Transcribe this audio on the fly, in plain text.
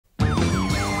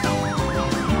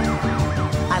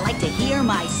hear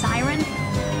my siren?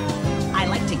 I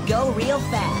like to go real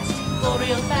fast. Go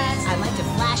real fast. I like to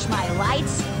flash my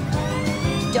lights.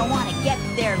 Don't want to get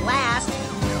there last.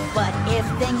 But if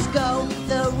things go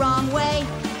the wrong way,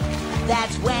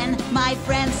 that's when my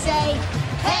friends say,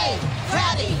 "Hey,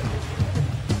 Krabby!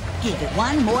 Give it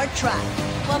one more try.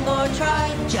 One more try.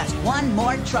 Just one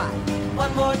more try.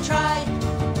 One more try.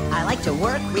 I like to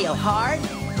work real hard.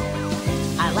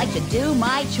 I like to do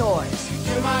my chores.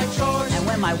 Do my chores. And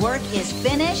when my work is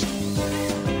finished,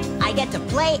 I get to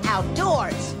play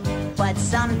outdoors. But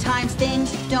sometimes things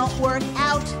don't work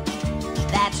out.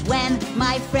 That's when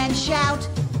my friends shout,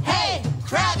 "Hey,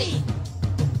 Krabby!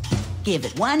 Give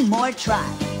it one more try.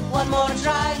 One more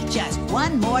try. Just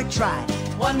one more try.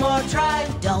 One more try.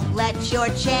 Don't let your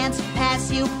chance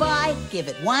pass you by. Give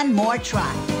it one more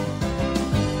try."